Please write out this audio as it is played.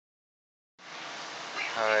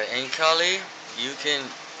Alright, in Kali, you can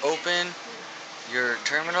open your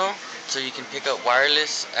terminal so you can pick up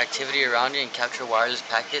wireless activity around you and capture wireless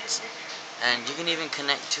packets. And you can even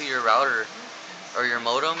connect to your router or your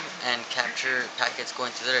modem and capture packets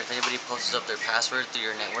going through there. If anybody posts up their password through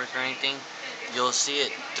your network or anything, you'll see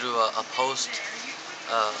it through a post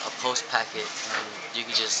packet, and you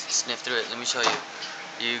can just sniff through it. Let me show you.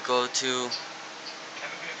 You go to,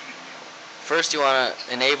 first you want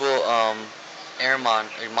to enable AirMon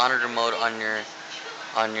or monitor mode on your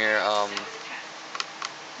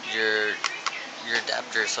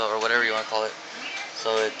adapter, so, or whatever you want to call it.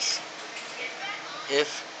 So it's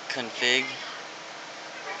if config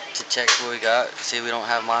to check what we got. See, we don't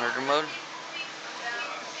have monitor mode.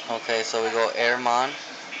 Okay, so we go AirMon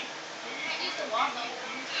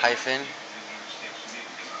hyphen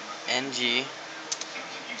ng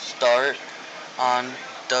start on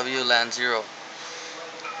WLAN 0,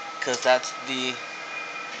 because that's the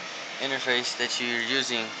interface that you're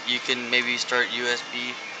using. You can maybe start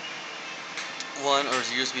USB 1 or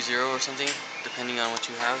USB 0 or something, depending on what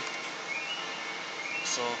you have.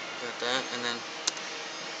 So got that, and then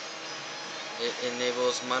it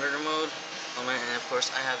enables monitor mode on my, and of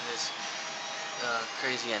course I have this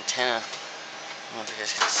crazy antenna. I don't know if you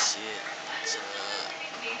guys can see it. It's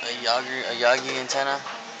a Yagi antenna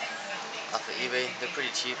off of eBay. They're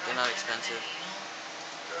pretty cheap. They're not expensive.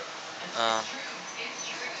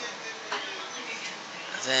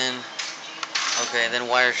 Then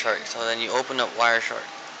Wireshark. So then you open up Wireshark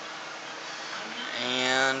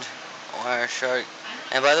and Wireshark.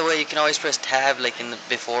 And by the way, you can always press tab like in the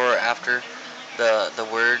before or after the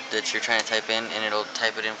word that you're trying to type in, and it'll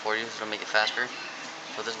type it in for you, so it'll make it faster.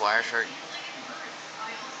 So this Wireshark.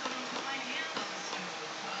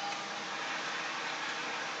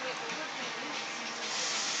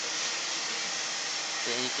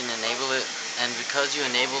 Then you can enable it, and because you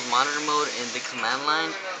enabled monitor mode in the command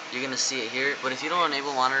line, you're gonna see it here. But if you don't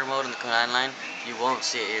enable monitor mode in the command line, you won't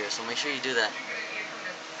see it here. So make sure you do that.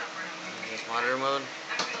 Here's monitor mode.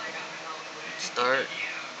 Start.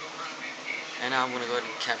 And now I'm gonna go ahead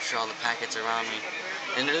and capture all the packets around me.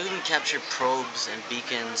 And it'll even capture probes and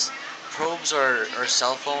beacons. Probes are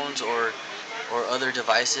cell phones or other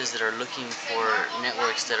devices that are looking for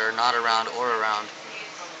networks that are not around or around.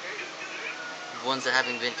 Ones that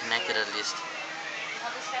haven't been connected at least.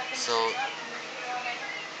 So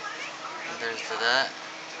there's to that.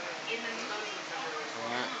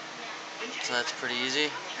 So that's pretty easy.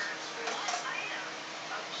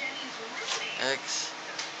 X,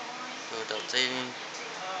 go without saving.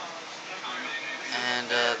 And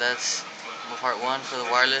that's part one for the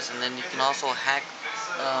wireless. And then you can also hack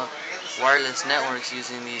wireless networks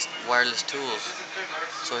using these wireless tools.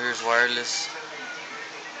 So here's wireless.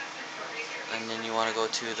 And then you want to go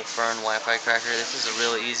to the Fern Wi-Fi cracker. This is a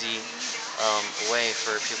really easy way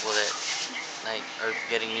for people that like are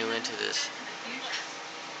getting new into this.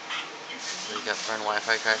 So you got Fern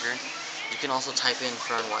Wi-Fi cracker. You can also type in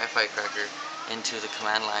Fern Wi-Fi cracker into the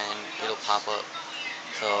command line and it'll pop up.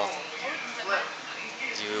 So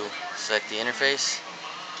you select the interface.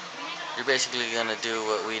 You're basically gonna do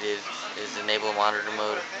what we did, is enable monitor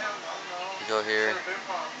mode. You go here,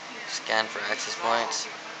 scan for access points.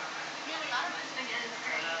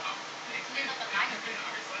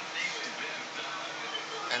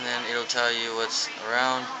 And then it'll tell you what's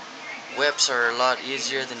around. WEPs are a lot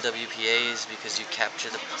easier than WPAs because you capture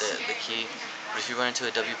the key. But if you run into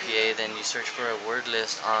a WPA, then you search for a word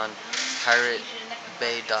list on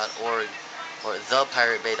piratebay.org or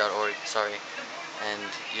thepiratebay.org, sorry, and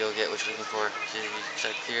you'll get what you're looking for. So you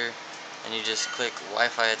check here, and you just click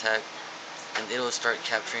Wi-Fi attack, and it'll start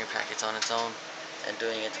capturing packets on its own and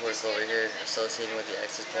doing it towards over here, associating with the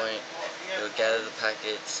access point. It'll gather the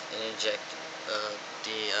packets and inject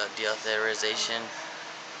the deauthorization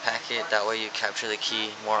packet. That way you capture the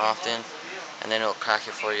key more often, and then it'll crack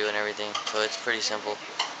it for you and everything. So it's pretty simple.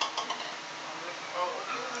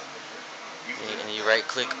 And you right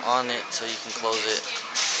click on it so you can close it,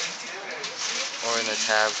 or in the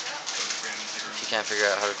tab if you can't figure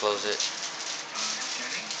out how to close it.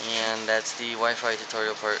 And that's the Wi-Fi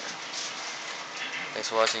tutorial part. Thanks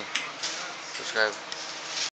for watching. Subscribe.